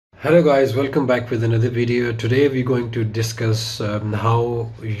Hello guys, welcome back with another video. Today we're going to discuss how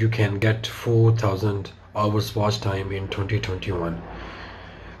you can get 4,000 hours watch time in 2021.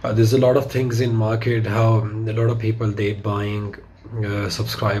 There's a lot of things in market, how a lot of people they buying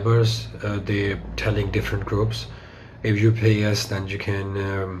subscribers, they telling different groups, if you pay us then you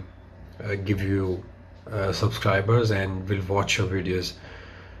can give you subscribers and will watch your videos.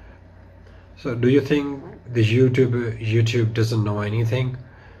 So do you think the YouTube doesn't know anything?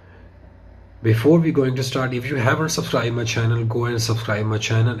 Before we're going to start, if you haven't subscribed my channel, go and subscribe my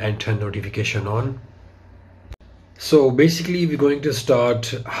channel and turn notification on. So basically we're going to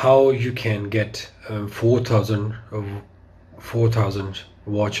start how you can get 4,000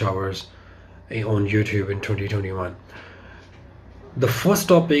 watch hours on YouTube in 2021. The first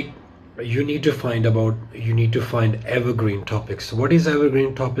topic you need to find evergreen topics. What is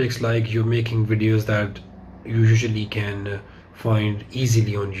evergreen topics? Like you're making videos that you usually can find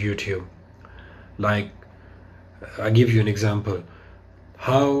easily on YouTube. Like I'll give you an example,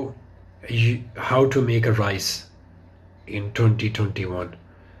 how to make a rice in 2021.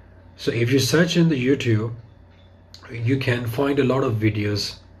 So if you search in the YouTube, you can find a lot of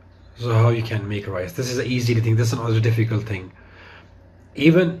videos. So how you can make a rice, this is an easy thing, this is not a difficult thing.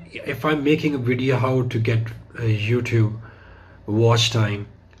 Even if I'm making a video how to get YouTube watch time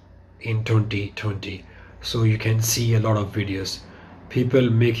in 2020, so you can see a lot of videos,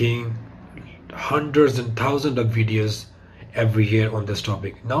 people making hundreds and thousands of videos every year on this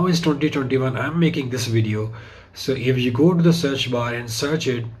topic. Now it's 2021, I'm making this video. So if you go to the search bar and search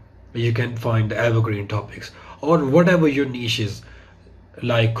it, you can find the evergreen topics or whatever your niche is,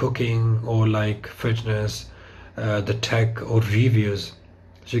 like cooking or like fitness, the tech or reviews.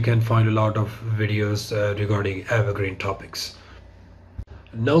 So you can find a lot of videos regarding evergreen topics.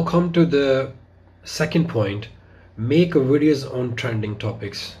 Now come to the second point, make videos on trending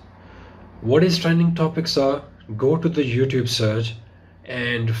topics. What is trending topics are? Go to the YouTube search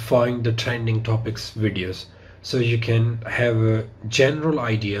and find the trending topics videos. So you can have general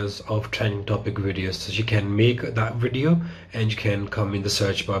ideas of trending topic videos. So you can make that video and you can come in the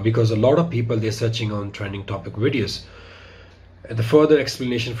search bar, because a lot of people they're searching on trending topic videos. And the further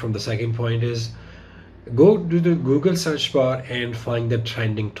explanation from the second point is, go to the Google search bar and find the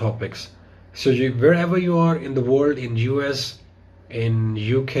trending topics. So wherever you are in the world, in US, in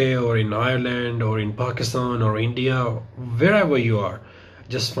UK or in Ireland or in Pakistan or India, wherever you are,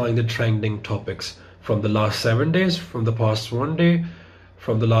 just find the trending topics from the last 7 days, from the past 1 day,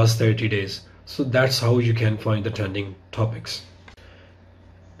 from the last 30 days. So that's how you can find the trending topics.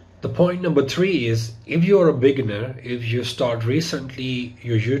 The point number 3 is, if you are a beginner, if you start recently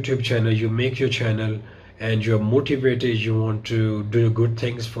your YouTube channel, you make your channel and you're motivated, you want to do good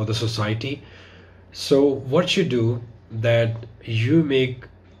things for the society. So what you do, that you make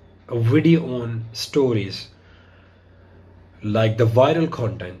a video on stories, like the viral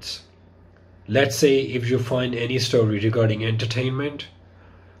contents. Let's say if you find any story regarding entertainment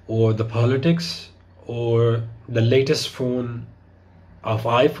or the politics or the latest phone of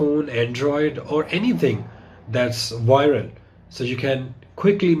iPhone, Android, or anything that's viral, so you can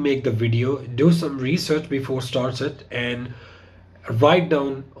quickly make the video, do some research before starts it, and write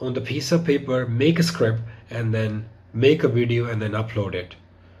down on the piece of paper, make a script, and then make a video and then upload it.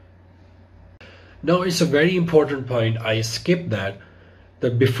 Now it's a very important point, I skipped that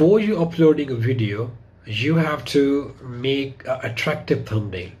before you uploading a video, you have to make an attractive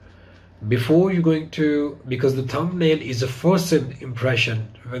thumbnail. Before you're going to, because the thumbnail is the first impression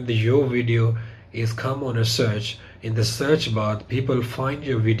when your video is come on a search, in the search bar, people find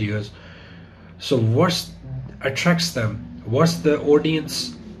your videos. So what attracts them? What's the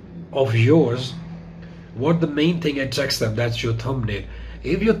audience of yours? What the main thing attracts them? That's your thumbnail.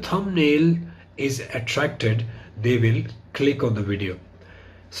 If your thumbnail is attracted, they will click on the video.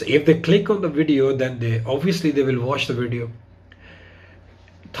 So if they click on the video, then they will watch the video.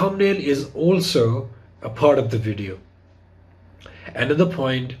 Thumbnail is also a part of the video. Another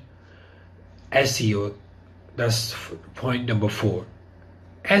point, SEO. That's point number 4.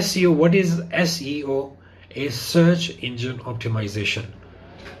 SEO. What is SEO? Is search engine optimization.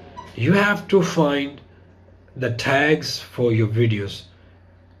 You have to find the tags for your videos.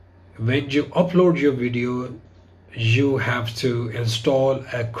 When you upload your video, you have to install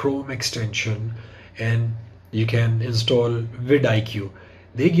a Chrome extension, and you can install vidIQ.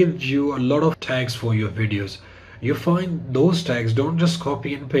 They give you a lot of tags for your videos. You find those tags, don't just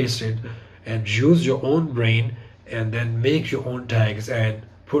copy and paste it, and use your own brain and then make your own tags and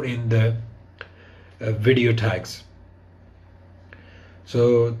put in the video tags.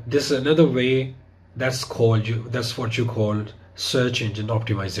 So this is another way, that's what you call search engine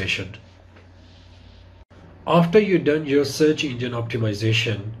optimization. After you've done your search engine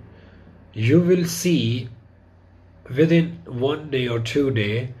optimization, you will see within 1 day or 2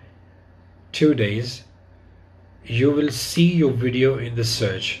 days, you will see your video in the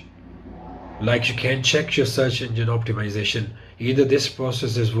search. Like, you can check your search engine optimization. Either this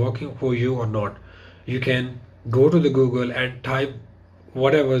process is working for you or not. You can go to the Google and type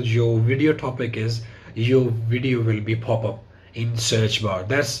whatever your video topic is, your video will be pop up in search bar.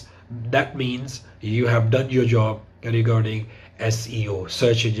 That means you have done your job regarding SEO,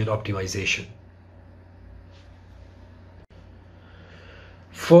 search engine optimization.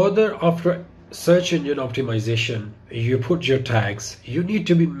 Further, after search engine optimization, you put your tags. You need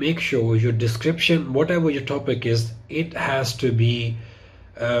to make sure your description, whatever your topic is, it has to be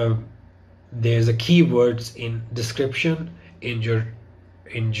there's a keywords in description, in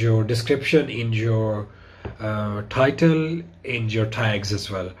your description, in your title, in your tags as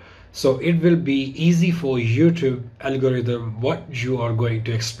well. So it will be easy for YouTube algorithm what you are going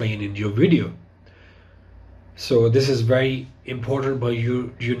to explain in your video. So this is very important, but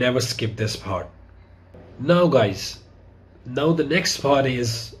you never skip this part. Now guys, now the next part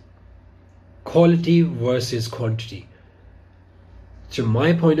is quality versus quantity. To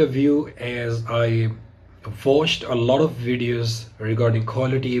my point of view, as I watched a lot of videos regarding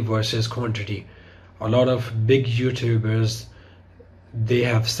quality versus quantity, a lot of big YouTubers, they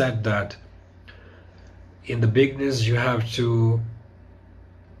have said that in the business you have to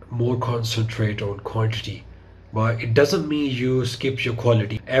more concentrate on quantity, but it doesn't mean you skip your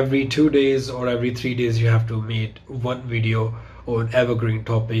quality. Every 2 days or every 3 days you have to make one video on evergreen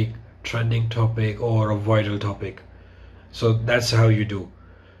topic, trending topic, or a viral topic. So that's how you do.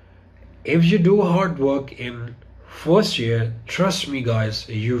 If you do hard work in first year, trust me guys,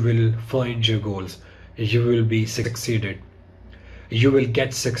 you will find your goals. You will be succeeded. You will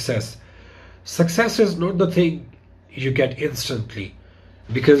get success. Success is not the thing you get instantly,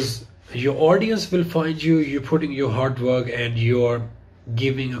 because your audience will find you, you're putting your hard work and you're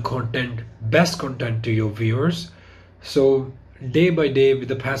giving a best content to your viewers. So day by day, with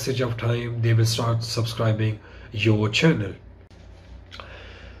the passage of time, they will start subscribing your channel.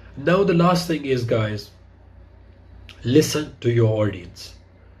 Now the last thing is, guys, listen to your audience.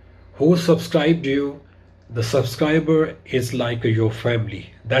 Who subscribed you? The subscriber is like your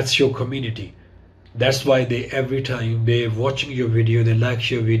family. That's your community. That's why every time they're watching your video, they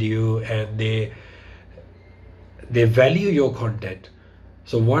like your video, and they value your content.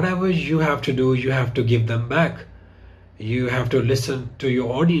 So whatever you have to do, you have to give them back. You have to listen to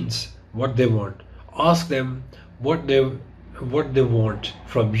your audience, what they want. Ask them what they want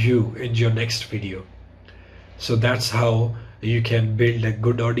from you in your next video. So that's how you can build a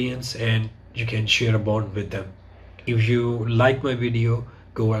good audience and you can share a bond with them. If you like my video,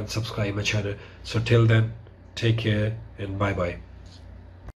 go and subscribe my channel. So till then, take care and bye bye.